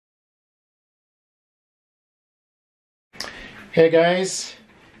Hey guys,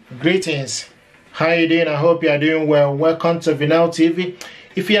 greetings. How you doing? I hope you are doing well. Welcome to Vinyl TV.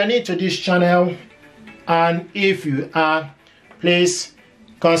 If you are new to this channel, and if you are, please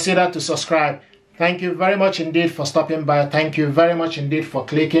consider to subscribe. Thank you very much indeed for stopping by. Thank you very much indeed for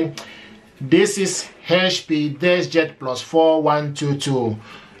clicking. This is HP Deskjet Plus 4122.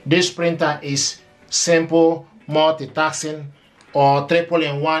 This printer is simple, multitasking, or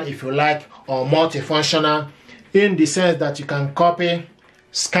triple-in-one if you like, or multifunctional, in the sense that you can copy,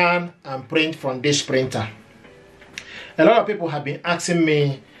 scan, and print from this printer. A lot of people have been asking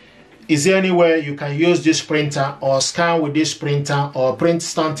me, is there any way you can use this printer or scan with this printer or print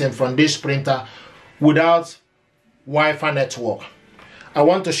something from this printer without Wi-Fi network? I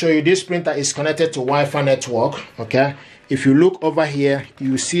want to show you this printer is connected to Wi-Fi network. Okay, if you look over here,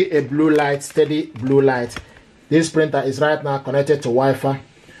 you see a blue light, steady blue light. This printer is right now connected to Wi-Fi.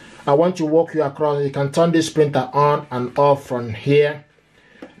 I want to walk you across. You can turn this printer on and off from here.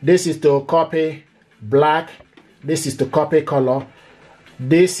 This is to copy black. This is to copy color.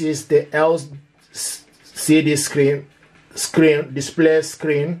 This is the LCD display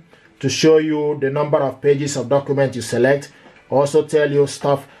screen to show you the number of pages of document you select. Also tell you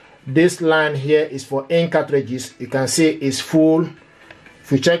stuff. This line here is for ink cartridges. You can see it's full.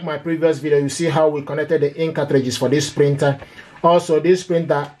 If you check my previous video, you see how we connected the ink cartridges for this printer. Also, this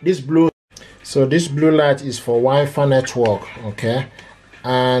printer, this blue light is for Wi-Fi network. Okay,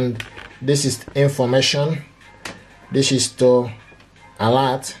 and this is information. This is to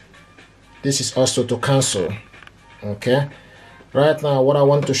alert. This is also to cancel. Okay, right now what I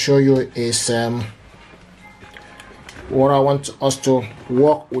want to show you is what I want us to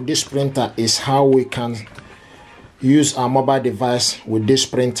work with this printer is how we can use our mobile device with this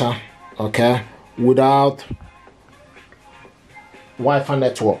printer, okay, without Wi-Fi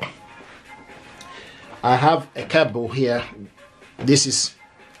network. I have a cable here. This is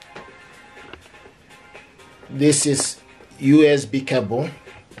USB cable.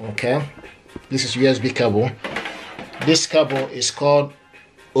 Okay, this is USB cable. This cable is called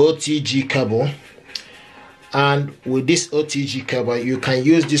OTG cable, and with this OTG cable you can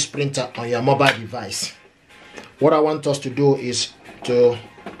use this printer on your mobile device. What I want us to do is to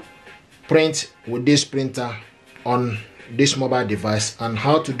print with this printer on this mobile device. And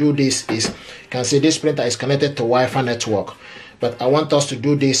how to do this is, you can see this printer is connected to Wi-Fi network, but I want us to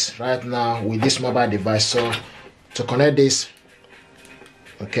do this right now with this mobile device. So to connect this,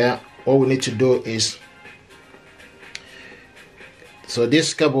 okay, all we need to do is, so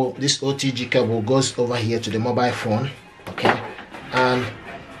this cable, this OTG cable goes over here to the mobile phone, okay, and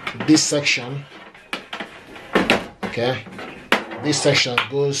this section, okay, this section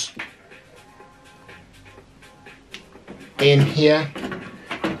goes in here.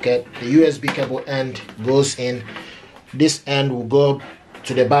 Okay, the USB cable end goes in. This end will go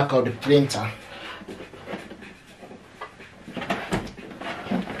to the back of the printer.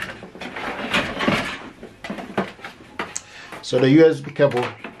 So the USB cable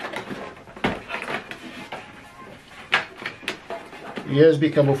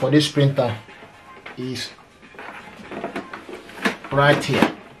for this printer is right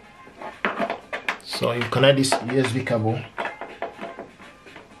here. So you connect this USB cable.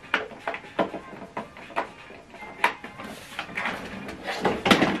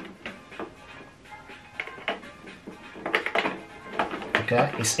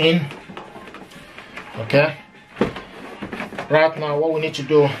 Okay, it's in. Okay, right now what we need to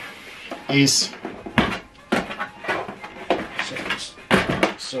do is,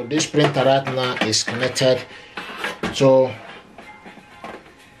 so this printer right now is connected to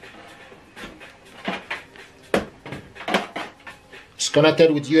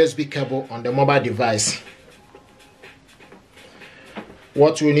connected with USB cable on the mobile device.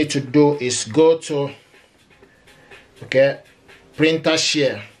 What we need to do is go to, okay, printer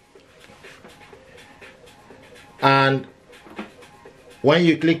share, and when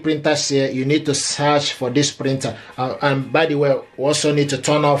you click printer share, you need to search for this printer. And by the way, we also need to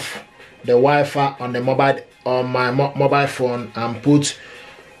turn off the Wi-Fi on the mobile, on my mobile phone, and put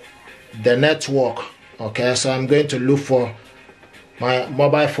the network. Okay, so I'm going to look for my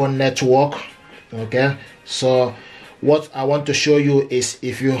mobile phone network. Okay, so what I want to show you is,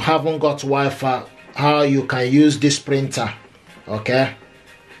 if you haven't got Wi-Fi, how you can use this printer. Okay,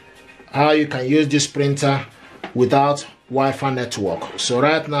 how you can use this printer without Wi-Fi network. So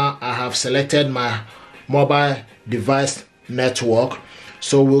right now I have selected my mobile device network.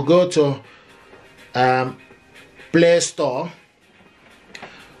 So we'll go to Play Store.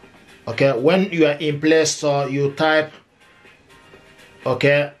 Okay, when you are in Play Store, you type,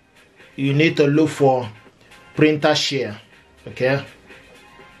 okay, you need to look for printer share. Okay,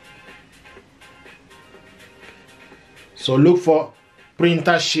 so look for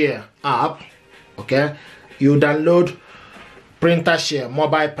Printer Share app. Okay, you download Printer Share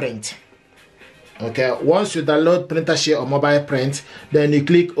mobile print. Okay, once you download Printer Share or mobile print, then you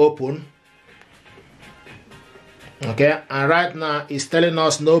click open. Okay, and right now it's telling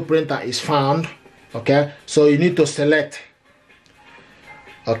us no printer is found. Okay, so you need to select.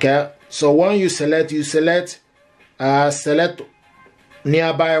 Okay, so when you select select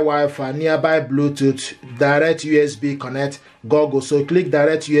nearby Wi-Fi, nearby Bluetooth, direct USB connect, Google. So click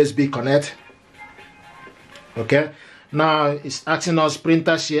direct USB connect. Okay, now it's asking us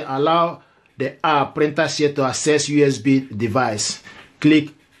Printer Share, allow the app Printer Share to access USB device. Click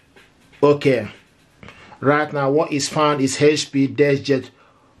OK. Right now what is found is HP Deskjet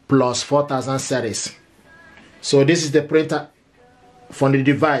Plus 4000 series. So this is the printer from the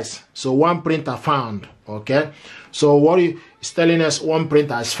device. So one printer found. Okay, so what it's telling us, one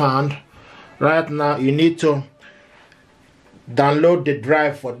printer is found. Right now you need to download the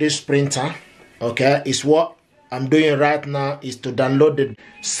drive for this printer. Okay, it's what I'm doing right now, is to download the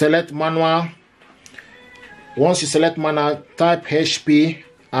select manual. Once you select manual, type HP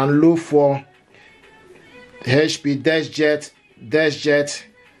and look for HP Deskjet,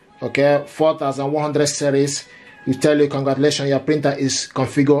 okay, 4100 series. You tell you congratulations, your printer is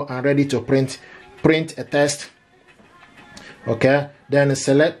configured and ready to print a test. Okay, then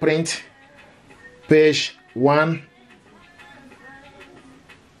select print page 1,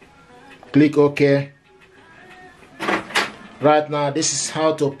 click OK. Right now this is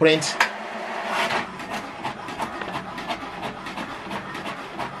how to print.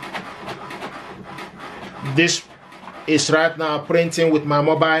 This is right now printing with my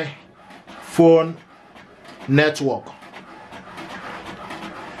mobile phone network.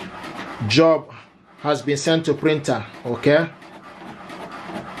 Job has been sent to printer. Okay,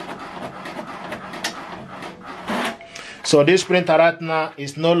 so this printer right now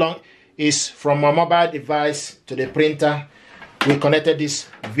is no longer is from my mobile device to the printer. We connected this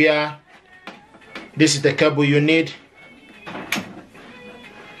via, this is the cable you need,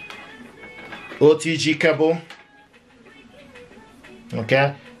 OTG cable.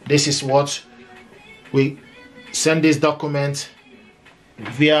 Okay, this is what we send this document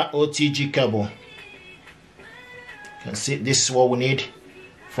via OTG cable. You can see this is what we need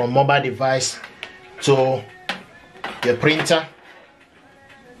from mobile device to the printer.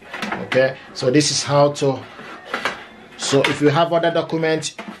 Okay, so this is how to. So if you have other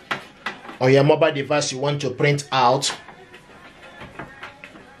documents on your mobile device you want to print out,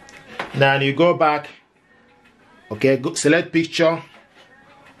 now you go back. Okay, go select picture.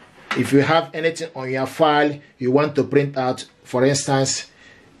 If you have anything on your file you want to print out, for instance,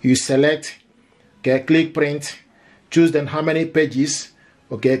 you select, okay, click print, choose then how many pages.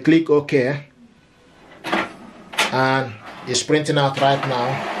 Okay, click OK, and it's printing out right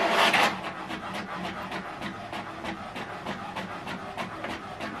now.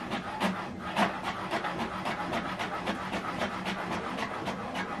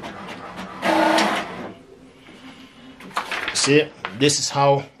 See, this is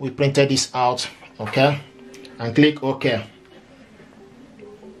how we printed this out. Okay, and click OK.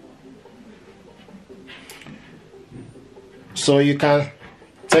 So you can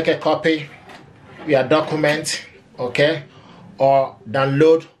take a copy your document, okay, or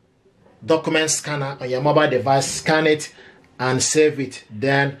download document scanner on your mobile device, scan it and save it,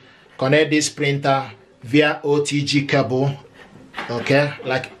 then connect this printer via OTG cable, okay,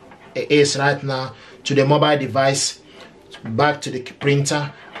 like it is right now, to the mobile device, back to the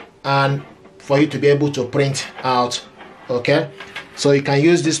printer, and for you to be able to print out. Okay, so you can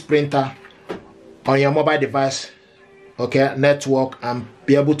use this printer on your mobile device, okay, network, and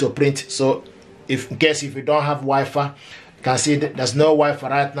be able to print. So if in case if you don't have Wi-Fi, you can see that there's no Wi-Fi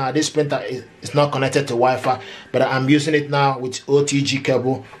right now. This printer is not connected to Wi-Fi, but I'm using it now with OTG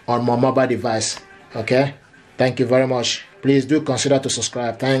cable on my mobile device. Okay, thank you very much. Please do consider to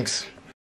subscribe. Thanks.